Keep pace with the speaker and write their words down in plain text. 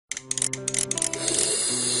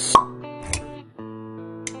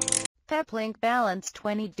Peplink Balance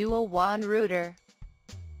 20 Dual-WAN Router.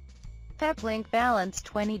 Peplink Balance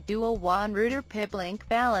 20 Dual-WAN Router. Peplink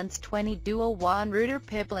Balance 20 Dual-WAN Router.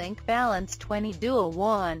 Peplink Balance 20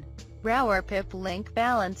 Dual-WAN Router. Peplink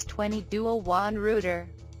Balance 20 Dual-WAN Router.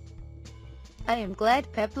 I am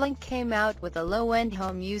glad Peplink came out with a low-end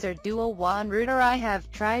home user dual-WAN router. I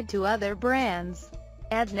have tried two other brands,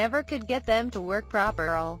 and never could get them to work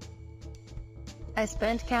properly. I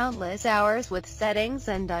spent countless hours with settings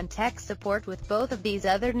and on tech support with both of these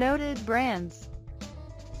other noted brands.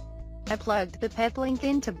 I plugged the Peplink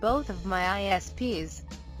into both of my ISPs,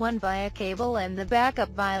 one via cable and the backup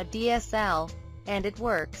via DSL, and it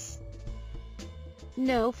works.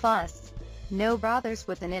 No fuss, no bothers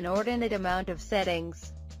with an inordinate amount of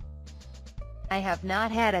settings. I have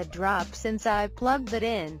not had a drop since I plugged it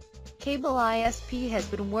in. Cable ISP has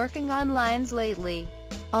been working on lines lately,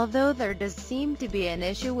 although there does seem to be an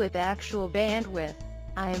issue with actual bandwidth.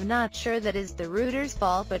 I am not sure that is the router's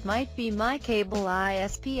fault, but might be my cable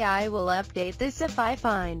ISP. I will update this if I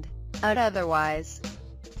find out otherwise.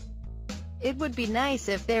 It would be nice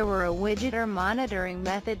if there were a widget or monitoring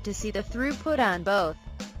method to see the throughput on both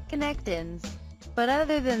connections, but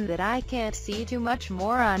other than that I can't see too much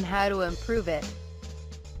more on how to improve it.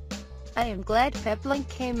 I am glad Peplink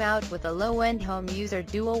came out with a low-end home user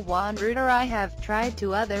dual-WAN router. I have tried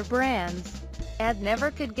two other brands, and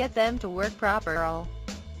never could get them to work properly.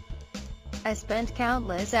 I spent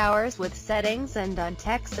countless hours with settings and on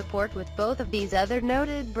tech support with both of these other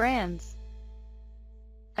noted brands.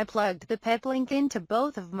 I plugged the Peplink into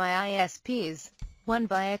both of my ISPs, one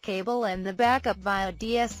via cable and the backup via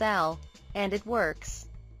DSL, and it works.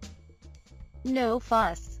 No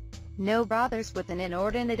fuss, no bothers with an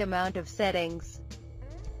inordinate amount of settings.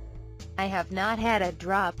 I have not had a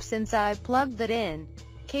drop since I plugged it in.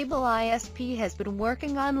 Cable ISP has been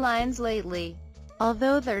working on lines lately,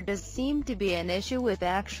 although there does seem to be an issue with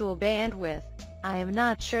actual bandwidth. I am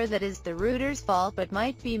not sure that is the router's fault, but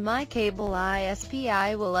might be my cable ISP.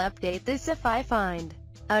 I will update this if I find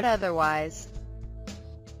out otherwise.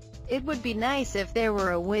 It would be nice if there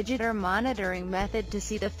were a widget or monitoring method to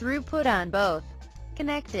see the throughput on both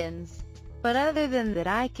connections, but other than that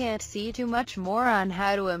I can't see too much more on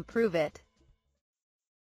how to improve it.